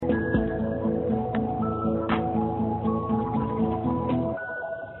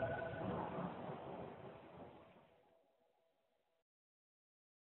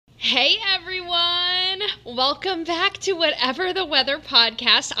Hey everyone! Welcome back to Whatever the Weather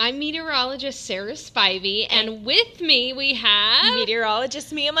podcast. I'm meteorologist Sarah Spivey, and with me we have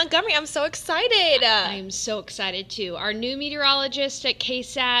meteorologist Mia Montgomery. I'm so excited. I'm so excited too. Our new meteorologist at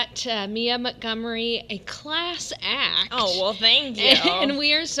KSAT, Mia Montgomery, a class act. Oh, well, thank you. And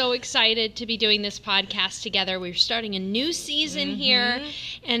we are so excited to be doing this podcast together. We're starting a new season here,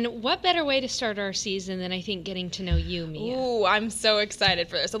 and what better way to start our season than I think getting to know you, Mia. Ooh, I'm so excited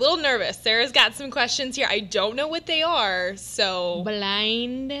for this. A little nervous. Sarah's got some questions here. I don't know what they are, so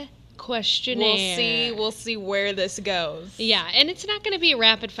blind questionnaire. We'll see where this goes. Yeah, and it's not going to be a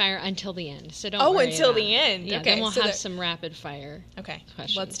rapid fire until the end, so don't worry until about the end. Yeah, okay, then we'll have some rapid fire. Okay,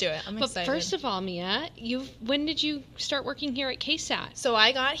 questions. Let's do it. I'm excited. But first of all, Mia, when did you start working here at KSAT? So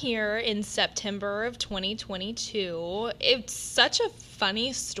I got here in September of 2022. It's such a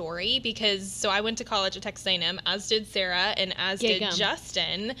funny story because I went to college at Texas A&M, as did Sarah, and as did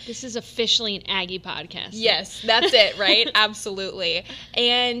Justin. This is officially an Aggie podcast. Yes, that's it, right? Absolutely.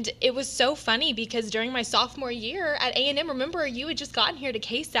 And it was so funny because during my sophomore year at A&M, remember you had just gotten here to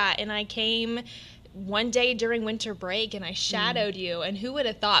KSAT, and I came one day during winter break and I shadowed you, and who would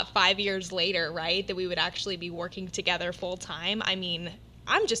have thought 5 years later, right, that we would actually be working together full time? I mean,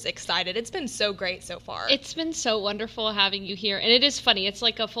 I'm just excited. It's been so great so far. It's been so wonderful having you here. And it is funny. It's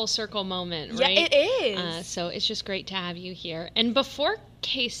like a full circle moment, right? Yeah, it is. So it's just great to have you here. And before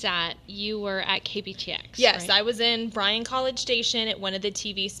KSAT, you were at KBTX, Yes, right? I was in Bryan College Station at one of the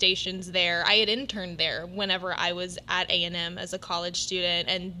TV stations there. I had interned there whenever I was at A&M as a college student,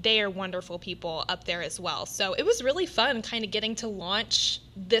 and they are wonderful people up there as well. So it was really fun kind of getting to launch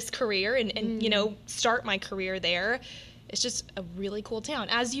this career and start my career there. It's just a really cool town,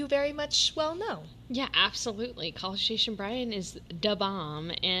 as you very much well know. Yeah, absolutely. College Station Bryan is the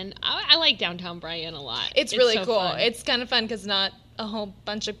bomb, and I like downtown Bryan a lot. It's really so cool. fun. It's kind of fun because not a whole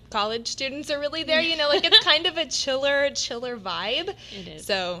bunch of college students are really there, like it's kind of a chiller vibe. It is.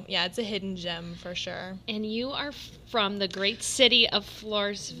 So, yeah, it's a hidden gem for sure. And you are from the great city of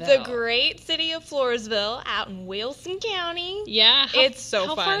Floresville. The great city of Floresville out in Wilson County. Yeah. It's so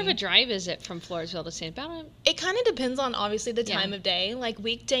fun. How far of a drive is it from Floresville to San Antonio? It kind of depends on, obviously, the time of day. Like,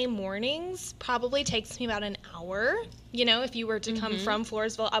 weekday mornings probably takes me about an hour, if you were to come from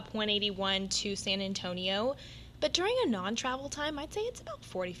Floresville up 181 to San Antonio. But during a non-travel time, I'd say it's about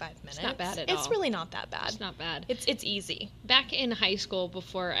 45 minutes. It's not bad at all. It's really not that bad. It's not bad. It's easy. Back in high school,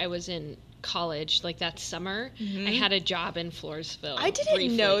 before I was in college, like that summer, I had a job in Floresville. I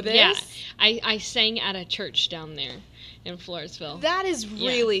didn't know this. Yeah, I sang at a church down there in Floresville. That is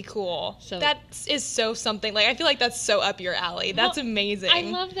really cool. So that is so something. Like, I feel like that's so up your alley. That's amazing. I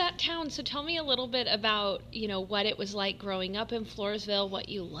love that town. So tell me a little bit about, what it was like growing up in Floresville, what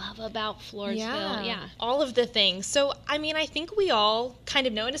you love about Floresville. Yeah. All of the things. So, I mean, I think we all kind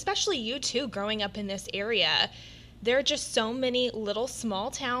of know, and especially you too, growing up in this area, there are just so many little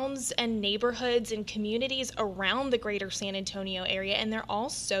small towns and neighborhoods and communities around the greater San Antonio area, and they're all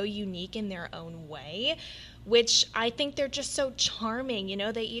so unique in their own way, which I think they're just so charming.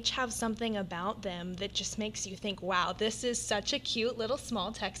 They each have something about them that just makes you think, wow, this is such a cute little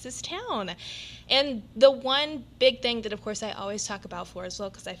small Texas town. And the one big thing that, of course, I always talk about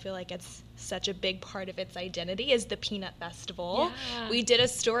Floresville because I feel like it's such a big part of its identity is the Peanut Festival. Yeah. We did a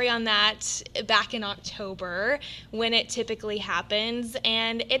story on that back in October when it typically happens,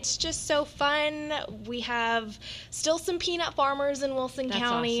 and it's just so fun. We have still some peanut farmers in Wilson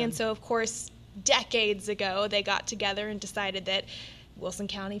County, awesome. And so, of course, decades ago, they got together and decided that Wilson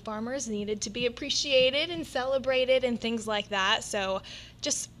County farmers needed to be appreciated and celebrated and things like that. So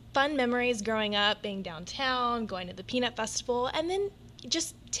just fun memories growing up, being downtown, going to the Peanut Festival, and then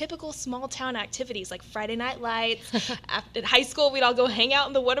just typical small town activities like Friday Night Lights. At high school, we'd all go hang out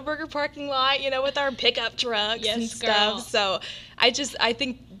in the Whataburger parking lot, with our pickup trucks and stuff. Girl. So I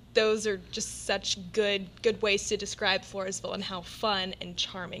think those are just such good ways to describe Floresville and how fun and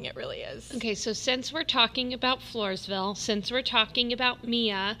charming it really is. Okay, so since we're talking about Floresville, since we're talking about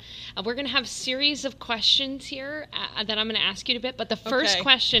Mia, we're going to have a series of questions here that I'm going to ask you in a bit. But the first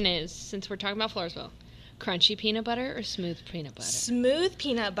question is, since we're talking about Floresville, crunchy peanut butter or smooth peanut butter? Smooth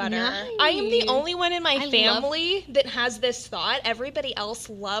peanut butter. Nice. I am the only one in my family that has this thought. Everybody else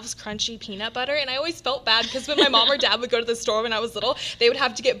loves crunchy peanut butter, and I always felt bad because when my mom or dad would go to the store when I was little, they would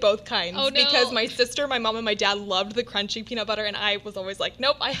have to get both kinds. Oh, no. Because my sister, my mom, and my dad loved the crunchy peanut butter, and I was always like,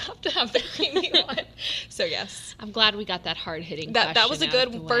 nope, I have to have the creamy one. So, yes. I'm glad we got that hard-hitting question That was a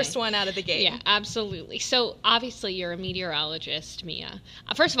good out first one out of the gate. Yeah, absolutely. So, obviously, you're a meteorologist, Mia.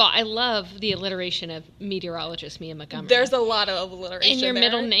 First of all, I love the alliteration of meteorologist Mia Montgomery. There's a lot of alliteration in your there.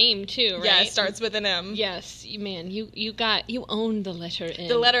 middle name too, right? Yeah, it starts with an M. Yes, man, you own the letter M.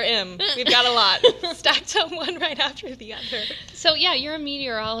 The letter M. We've got a lot stacked on one right after the other. So yeah, you're a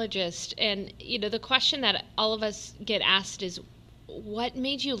meteorologist, and the question that all of us get asked is, what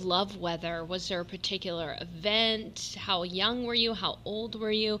made you love weather? Was there a particular event? How young were you? How old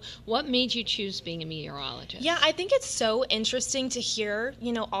were you? What made you choose being a meteorologist? Yeah, I think it's so interesting to hear,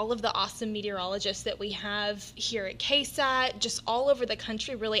 all of the awesome meteorologists that we have here at KSAT, just all over the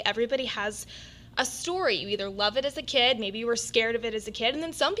country. Really, everybody has a story. You either love it as a kid, maybe you were scared of it as a kid, and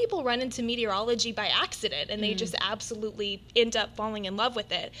then some people run into meteorology by accident and they just absolutely end up falling in love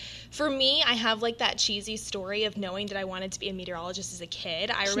with it. For me, I have like that cheesy story of knowing that I wanted to be a meteorologist as a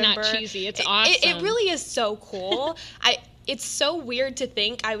kid. It's not cheesy, it's awesome. It really is so cool. It's so weird to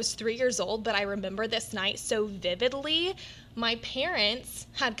think I was 3 years old, but I remember this night so vividly. My parents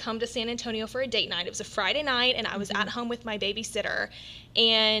had come to San Antonio for a date night. It was a Friday night, and I was at home with my babysitter,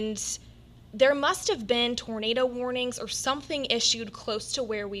 and there must have been tornado warnings or something issued close to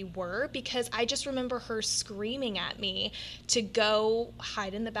where we were, because I just remember her screaming at me to go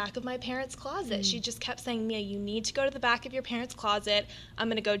hide in the back of my parents' closet. She just kept saying, Mia, you need to go to the back of your parents' closet. I'm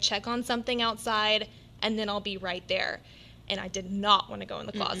going to go check on something outside, and then I'll be right there. And I did not want to go in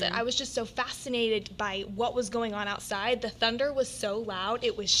the closet. I was just so fascinated by what was going on outside. The thunder was so loud,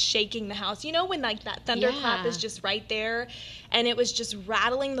 it was shaking the house. When like that thunderclap is just right there, and it was just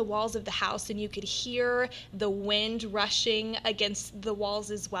rattling the walls of the house, and you could hear the wind rushing against the walls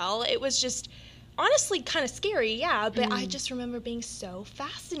as well. It was just honestly kind of scary, but I just remember being so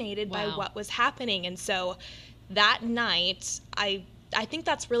fascinated by what was happening. And so that night, I think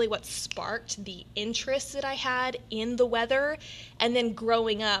that's really what sparked the interest that I had in the weather. And then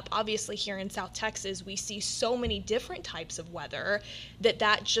growing up, obviously here in South Texas, we see so many different types of weather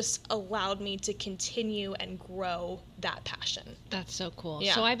that just allowed me to continue and grow that passion. That's so cool.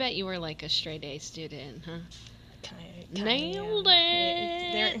 Yeah. So I bet you were like a straight A student, huh? Nailed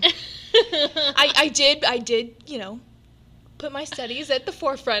it. I did, put my studies at the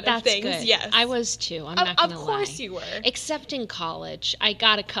forefront of things. Good. Yes. I was too. I'm not going to lie. Of course you were. Except in college. I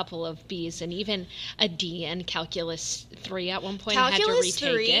got a couple of B's and even a D in Calculus 3 at one point. I had to retake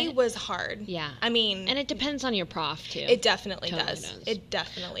Calculus 3 it. was hard. Yeah. I mean. And it depends on your prof, too. It definitely totally does. It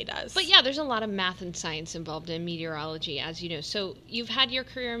definitely does. But yeah, there's a lot of math and science involved in meteorology, as you know. So you've had your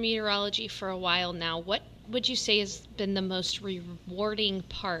career in meteorology for a while now. What would you say has been the most rewarding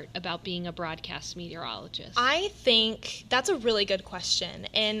part about being a broadcast meteorologist? I think that's a really good question.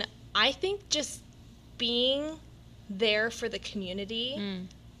 And I think just being there for the community,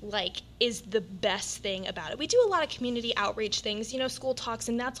 is the best thing about it. We do a lot of community outreach things, school talks,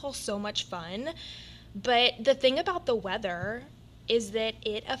 and that's all so much fun. But the thing about the weather is that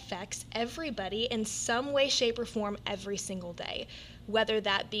it affects everybody in some way, shape, or form every single day. Whether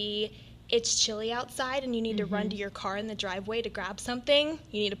that be it's chilly outside and you need to run to your car in the driveway to grab something,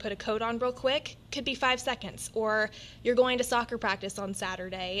 you need to put a coat on real quick, could be 5 seconds. Or you're going to soccer practice on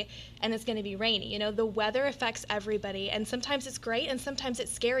Saturday and it's going to be rainy. The weather affects everybody, and sometimes it's great and sometimes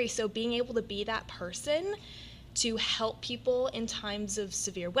it's scary. So being able to be that person to help people in times of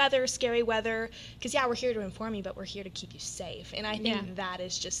severe weather, scary weather, because we're here to inform you, but we're here to keep you safe. And I think that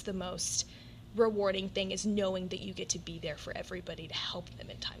is just the most rewarding thing, is knowing that you get to be there for everybody to help them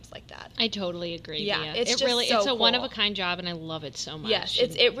in times like that. I totally agree. Yeah, it's a one-of-a-kind job, and I love it so much. Yes,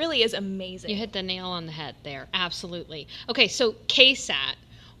 it really is amazing. You hit the nail on the head there. Absolutely. Okay, so KSAT,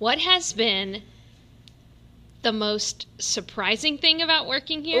 what has been the most surprising thing about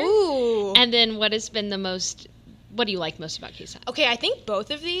working here? Ooh. And then what do you like most about KSAT? Okay, I think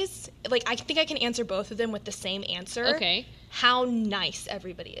both of these, I think I can answer both of them with the same answer. Okay. How nice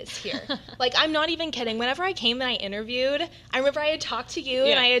everybody is here. I'm not even kidding. Whenever I came and I interviewed, I remember I had talked to you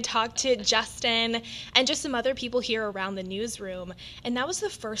and I had talked to Justin and just some other people here around the newsroom. And that was the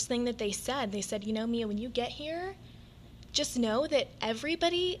first thing that they said. They said, Mia, when you get here, just know that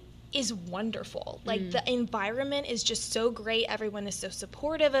everybody is wonderful. The environment is just so great. Everyone is so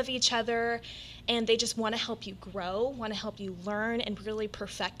supportive of each other, and they just want to help you grow, want to help you learn and really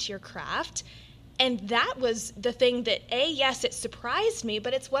perfect your craft. And that was the thing that, yes, it surprised me,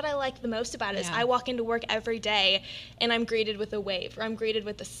 but it's what I like the most about it. Is I walk into work every day and I'm greeted with a wave, or I'm greeted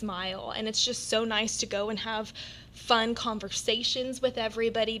with a smile. And it's just so nice to go and have fun conversations with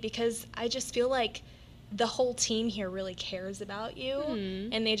everybody, because I just feel like the whole team here really cares about you,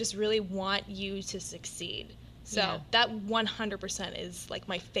 and they just really want you to succeed. So that 100% is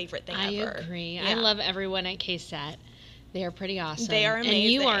my favorite thing ever. I agree. I love everyone at KSAT. They are pretty awesome. They are amazing.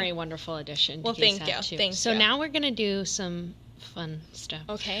 And you are a wonderful addition to KSAT, thank you. too. Thank so you. now we're going to do some fun stuff.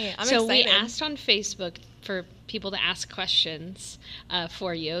 Okay, I'm excited. So excited. we asked on Facebook for people to ask questions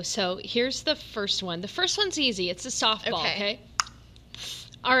for you. So here's the first one. The first one's easy. It's a softball, okay?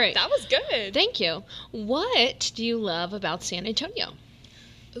 All right. That was good. Thank you. What do you love about San Antonio?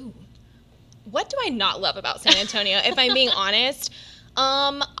 Ooh. What do I not love about San Antonio, if I'm being honest?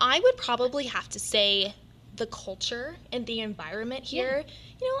 I would probably have to say the culture and the environment here. Yeah.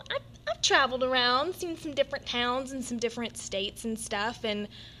 You know, I've traveled around, seen some different towns and some different states and stuff, and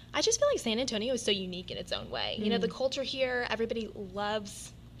I just feel like San Antonio is so unique in its own way. You know, the culture here, everybody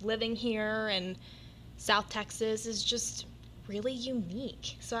loves living here, and South Texas is just really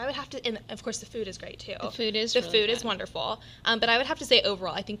unique. So I would have to, and of course the food is great too. The food is wonderful. But I would have to say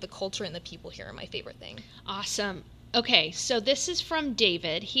overall, I think the culture and the people here are my favorite thing. Awesome. Okay, so this is from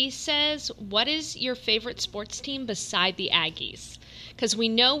David. He says, what is your favorite sports team beside the Aggies? Because we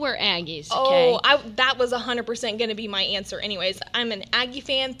know we're Aggies, okay? That was 100% going to be my answer anyways. I'm an Aggie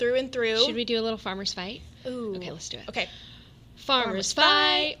fan through and through. Should we do a little farmers fight? Ooh. Okay, let's do it. Okay. Farmers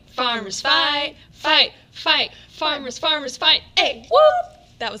fight, farmers fight, fight, fight, farmers fight. Hey, whoop!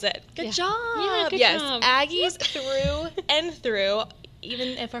 That was it. Good job. Yeah, good job. Aggies through and through, even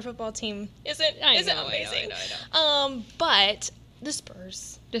if our football team isn't amazing. I know. But the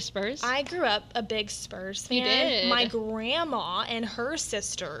Spurs. The Spurs? I grew up a big Spurs fan. You did. My grandma and her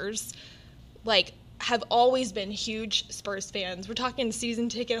sisters, have always been huge Spurs fans. We're talking season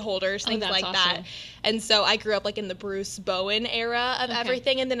ticket holders, things like awesome. that. And so I grew up in the Bruce Bowen era of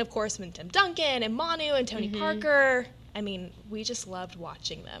everything. And then, of course, when Tim Duncan and Manu and Tony Parker, I mean, we just loved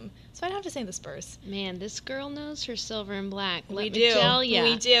watching them. So I'd have to say the Spurs. Man, this girl knows her silver and black. Let me tell ya.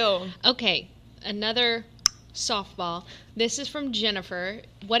 We do. Okay, another softball. This is from Jennifer.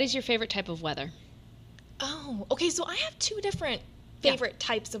 What is your favorite type of weather? Oh, okay. So I have two different favorite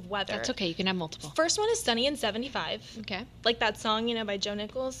types of weather. That's okay. You can have multiple. First one is Sunny and 75. Okay. Like that song, by Joe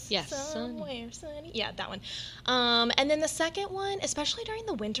Nichols. Yes. Somewhere sunny. Yeah, that one. And then the second one, especially during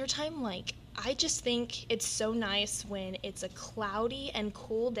the wintertime, I just think it's so nice when it's a cloudy and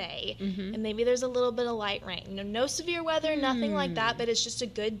cool day, and maybe there's a little bit of light rain. No severe weather, nothing like that, but it's just a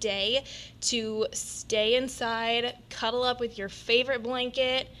good day to stay inside, cuddle up with your favorite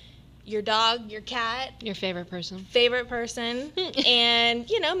blanket, your dog, your cat. Your favorite person. And,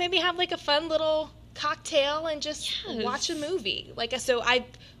 maybe have a fun little cocktail and just watch a movie.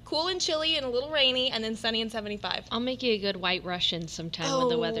 Cool and chilly and a little rainy, and then sunny and 75. I'll make you a good White Russian sometime when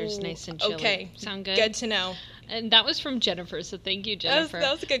the weather's nice and chilly. Okay. Sound good? Good to know. And that was from Jennifer, so thank you, Jennifer.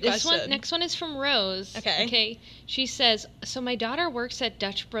 That was a good question. Next one is from Rose. Okay. She says, so my daughter works at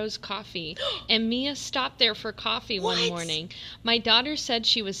Dutch Bros Coffee, and Mia stopped there for coffee one morning. My daughter said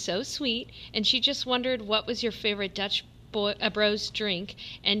she was so sweet, and she just wondered what was your favorite Dutch Bros drink,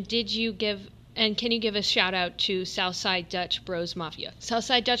 and can you give a shout out to Southside Dutch Bros Mafia?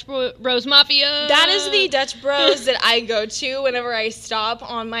 Southside Dutch Bros Mafia! That is the Dutch Bros that I go to whenever I stop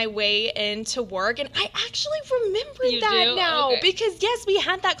on my way into work. And I actually remember that now. Okay. Because, yes, we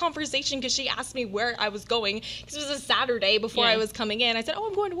had that conversation because she asked me where I was going. Because it was a Saturday before I was coming in. I said,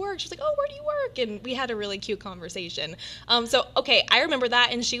 I'm going to work. She was like, where do you work? And we had a really cute conversation. I remember that,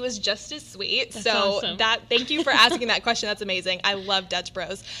 and she was just as sweet. That's awesome. Thank you for asking that question. That's amazing. I love Dutch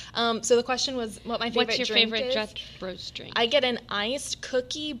Bros. So the question was what my favorite drink is. What's your favorite Dutch Bros drink? I get an iced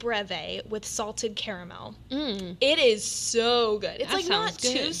cookie breve with salted caramel. It is so good. It's not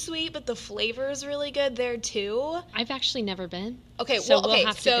too sweet, but the flavor is really good there too. I've actually never been. Okay, so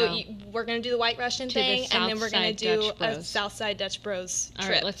we're going to do the White Russian thing, and then we're going to do a Southside Dutch Bros trip.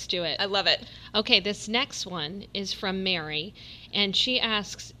 All right, let's do it. I love it. Okay, this next one is from Mary, and she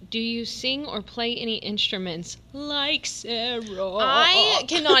asks, do you sing or play any instruments like Sarah? I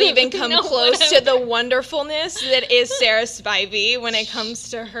cannot even come close to the wonderfulness that is Sarah Spivey when it comes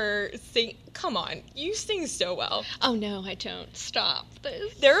to her singing. Come on, you sing so well. Oh, no, I don't. Stop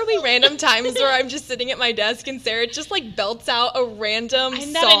this. There will be random times where I'm just sitting at my desk and Sarah just belts out a random song.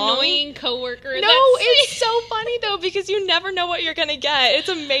 I'm that annoying coworker. No, it's so funny though because you never know what you're gonna get. It's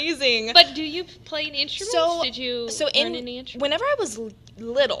amazing. But do you play an instrument? Did you learn any instrument? Whenever I was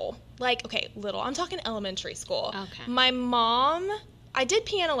little, I'm talking elementary school. Okay. My mom. I did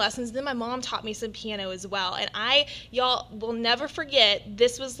piano lessons, then my mom taught me some piano as well. And y'all will never forget,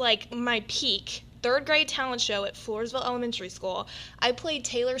 this was my peak. 3rd grade talent show at Floresville Elementary School. I played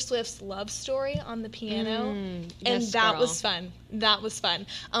Taylor Swift's Love Story on the piano, and that was fun.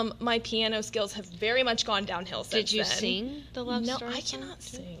 My piano skills have very much gone downhill since then. Did you sing the Love Story? No, I cannot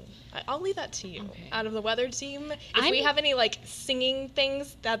sing. I'll leave that to you. Okay. Out of the weather team, if we have any singing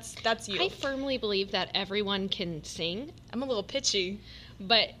things, that's you. I firmly believe that everyone can sing. I'm a little pitchy,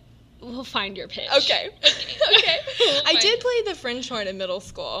 but We'll find your pitch. Okay. Okay. I did it. play the French horn in middle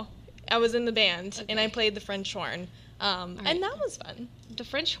school. I was in the band, and I played the French horn. And that was fun. The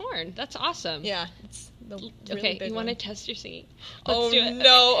French horn. That's awesome. Yeah. It's the really okay, big you want to one. test your singing? Oh, Let's do it.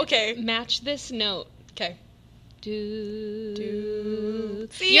 no. Okay. Match this note. Okay. Do.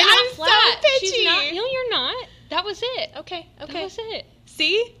 See, you're not I'm flat. so pitchy. She's not. No, you're not. That was it. Okay. That was it.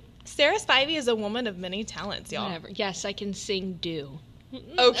 See? Sarah Spivey is a woman of many talents, y'all. Whatever. Yes, I can sing do.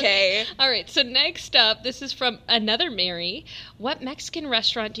 Okay. All right, so next up, this is from another Mary. What Mexican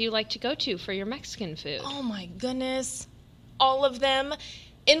restaurant do you like to go to for your Mexican food? Oh my goodness. All of them.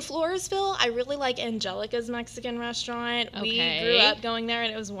 In Floresville, I really like Angelica's Mexican restaurant. Okay. We grew up going there,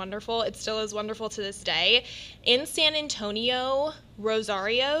 and it was wonderful. It still is wonderful to this day. In San Antonio,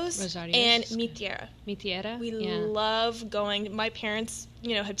 Rosario's and Mi Tierra. Mi Tierra? We love going. My parents,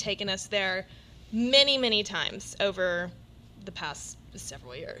 have taken us there many, many times over the past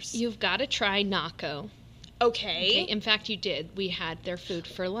several years. You've got to try Naco. Okay. In fact, you did. We had their food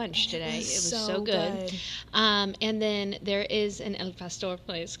for lunch today. It was so good. And then there is an El Pastor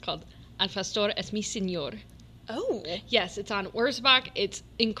place called Al Pastor es mi señor. Oh. Yes, it's on Wurzbach. It's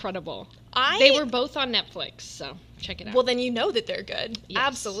incredible. They were both on Netflix, so check it out. Well, then you know that they're good. Yes.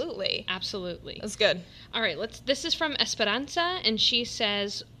 Absolutely. Absolutely. That's good. All right, this is from Esperanza, and she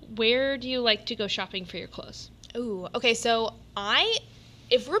says, where do you like to go shopping for your clothes? Ooh, okay, so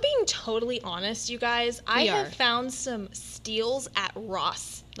if we're being totally honest, you guys, I have found some steals at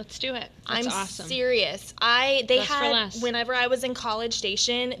Ross. Let's do it. That's I'm awesome. serious. Whenever I was in College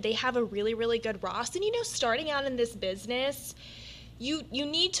Station, they have a really, really good Ross. And starting out in this business, you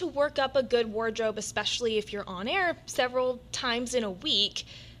need to work up a good wardrobe, especially if you're on air several times in a week.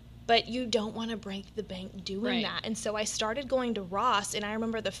 But you don't want to break the bank doing that. And so I started going to Ross, and I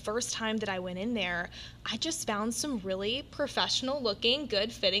remember the first time that I went in there, I just found some really professional-looking,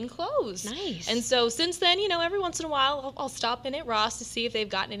 good-fitting clothes. Nice. And so since then, every once in a while, I'll stop in at Ross to see if they've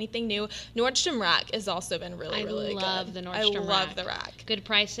gotten anything new. Nordstrom Rack has also been really, really good. I love the Nordstrom Rack. I love the Rack. Good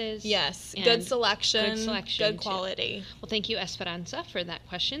prices. Yes. Good selection. Good too. quality. Well, thank you, Esperanza, for that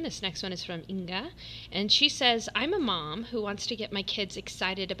question. This next one is from Inga. And she says, I'm a mom who wants to get my kids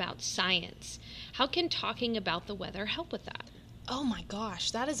excited about science. How can talking about the weather help with that? Oh my gosh,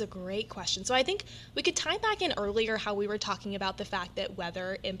 that is a great question. So I think we could tie back in earlier how we were talking about the fact that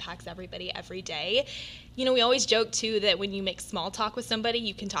weather impacts everybody every day. We always joke too that when you make small talk with somebody,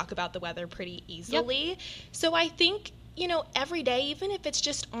 you can talk about the weather pretty easily. Yep. So I think, every day, even if it's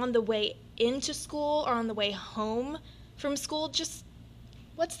just on the way into school or on the way home from school, just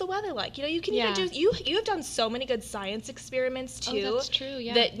what's the weather like? You can even do, you have done so many good science experiments too. Oh, that's true,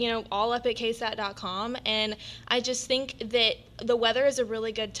 yeah. That, all up at ksat.com. And I just think that the weather is a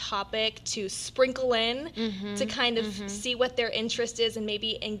really good topic to sprinkle in to kind of see what their interest is and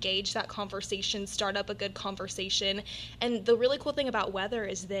maybe engage that conversation, start up a good conversation. And the really cool thing about weather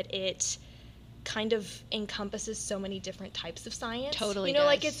is that it kind of encompasses so many different types of science. Totally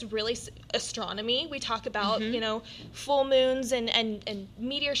like it's really astronomy. We talk about, full moons and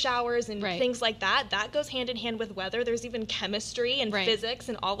meteor showers and things like that. That goes hand in hand with weather. There's even chemistry and physics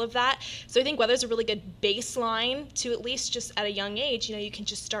and all of that. So I think weather's a really good baseline to at least just at a young age, you can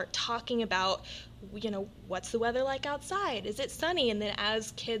just start talking about what's the weather like outside? Is it sunny? And then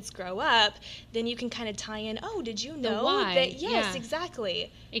as kids grow up, then you can kind of tie in, oh, did you know that? Yes,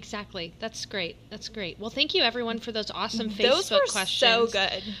 exactly. Exactly. That's great. Well, thank you everyone for those awesome Facebook questions. So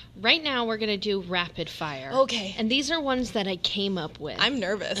good. Right now we're going to do rapid fire. Okay. And these are ones that I came up with. I'm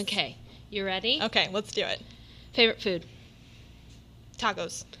nervous. Okay. You ready? Okay, let's do it. Favorite food?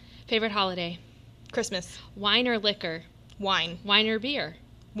 Tacos. Favorite holiday? Christmas. Wine or liquor? Wine. Wine or beer?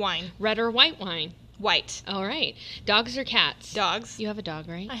 Wine. Red or white wine? White. All right. Dogs or cats? Dogs. You have a dog,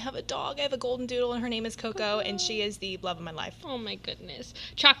 right? I have a dog. I have a golden doodle, and her name is Coco, and she is the love of my life. Oh, my goodness.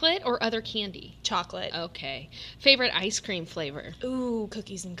 Chocolate or other candy? Chocolate. Okay. Favorite ice cream flavor? Ooh,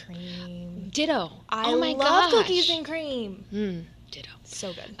 cookies and cream. Ditto. I love cookies and cream. Ditto.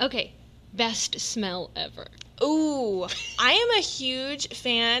 So good. Okay. Best smell ever? Ooh, I am a huge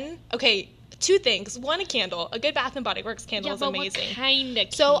fan. Okay, two things. One, a candle. A good Bath & Body Works candle is amazing. What kind of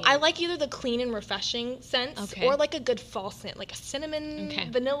candle? So I like either the clean and refreshing scents or like a good fall scent, like a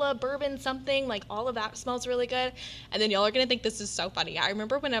cinnamon, vanilla, bourbon, something. Like all of that smells really good. And then y'all are going to think this is so funny. I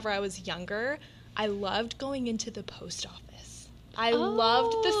remember whenever I was younger, I loved going into the post office. I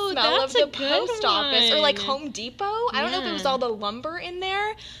loved the smell of the post office or like Home Depot. I don't know if it was all the lumber in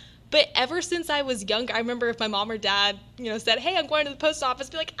there. But ever since I was younger, I remember if my mom or dad, said, hey, I'm going to the post office,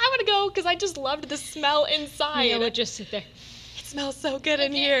 be like, I want to go because I just loved the smell inside. I would just sit there. It smells so good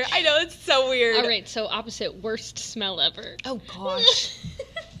in here. I know, it's so weird. All right, so opposite, worst smell ever. Oh, gosh.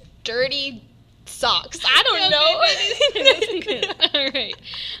 dirty socks. I don't know. All right.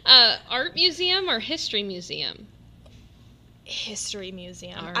 Art museum or history museum? History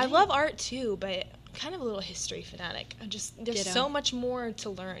museum. Right. I love art too, but I'm kind of a little history fanatic. There's so much more to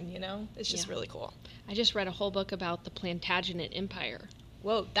learn, you know? It's just really cool. I just read a whole book about the Plantagenet Empire.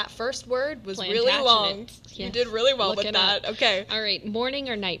 Whoa, that first word was really long. Yes. You did really well with that. Okay. All right, morning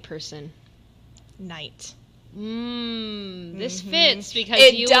or night person? Night. This fits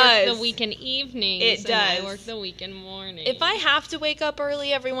because you work the weekend evenings. It does. And I work the weekend mornings. If I have to wake up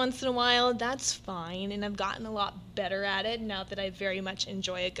early every once in a while, that's fine, and I've gotten a lot better at it now that I very much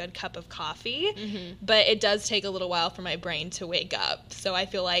enjoy a good cup of coffee. But it does take a little while for my brain to wake up. So I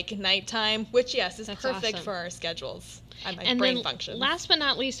feel like nighttime, which is perfect for our schedules. And brain function. Last but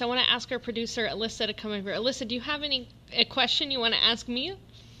not least, I want to ask our producer Alyssa to come over. Alyssa, do you have a question you want to ask Mia?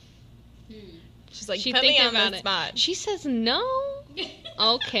 She's like, put me on the spot. She says no.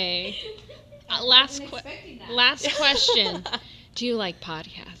 Okay. Last question. Do you like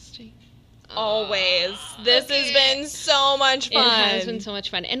podcasting? Always. This has been so much fun. It has been so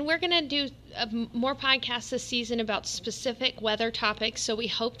much fun. And we're going to do more podcasts this season about specific weather topics, so we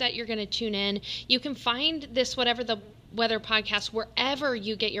hope that you're going to tune in. You can find this Whatever the Weather podcast wherever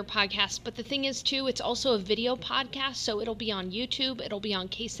you get your podcasts, but the thing is too, it's also a video podcast, so it'll be on YouTube, it'll be on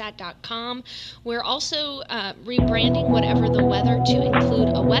ksat.com. We're also rebranding Whatever the Weather to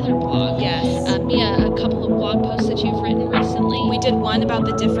include a weather blog. Yes. Mia, a couple of blog posts that you've written recently. We did one about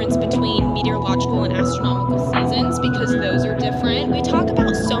the difference between meteorological and astronomical seasons, because those are different. We talk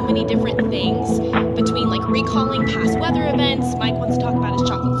about so many different things, between like recalling past weather events. Mike wants to talk about his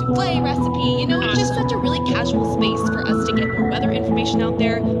chocolate souffle recipe. You know, it's just such a really casual space for us to get more weather information out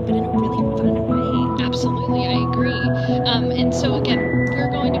there, but in a really fun way. Absolutely, I agree. And so again,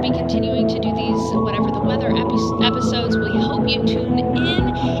 we're going to be continuing to do these Whatever the Weather episodes. We hope you tune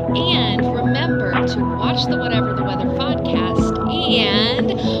in, and remember to watch the Whatever the Weather podcast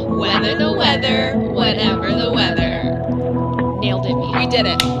and weather the weather, whatever the weather. Nailed it, Mia. We did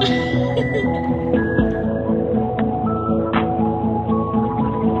it.